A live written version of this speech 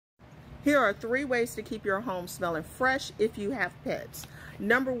Here are 3 ways to keep your home smelling fresh if you have pets.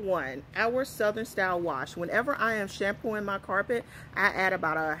 Number 1, our Southern style wash. Whenever I am shampooing my carpet, I add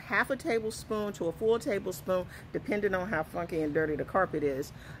about a half a tablespoon to a full tablespoon, depending on how funky and dirty the carpet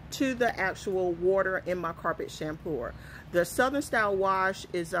is, to the actual water in my carpet shampooer. The Southern style wash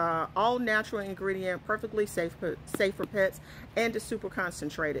is all natural ingredient, perfectly safe for pets, and is super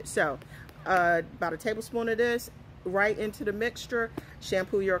concentrated. So about a tablespoon of this right into the mixture,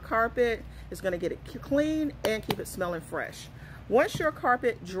 shampoo your carpet. It's going to get it clean and keep it smelling fresh. Once your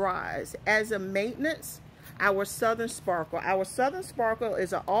carpet dries, as a maintenance, our Southern Sparkle. Our Southern Sparkle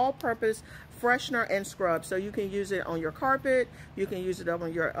is an all-purpose freshener and scrub. So you can use it on your carpet, you can use it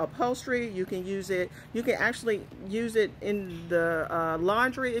on your upholstery, you can actually use it in the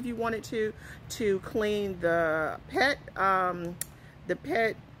laundry if you wanted to clean the pet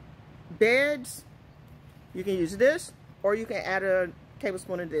beds. You can use this, or you can add a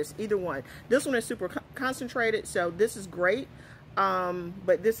tablespoon of this, either one. This one is super concentrated, so this is great.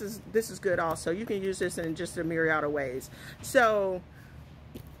 But this is good also. You can use this in just a myriad of ways. So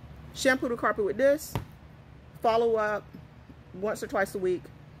shampoo the carpet with this, follow up once or twice a week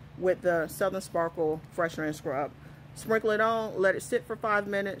with the Southern Sparkle freshener and scrub. Sprinkle it on, let it sit for 5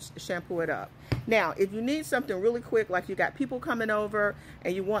 minutes, shampoo it up. Now, if you need something really quick, like you got people coming over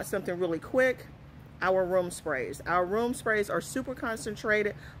and you want something really quick, our room sprays. Our room sprays are super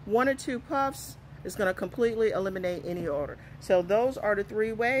concentrated. 1 or 2 puffs is going to completely eliminate any odor. So those are the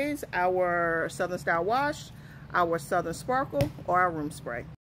 3 ways: our Southern style wash, our Southern Sparkle, or our room spray.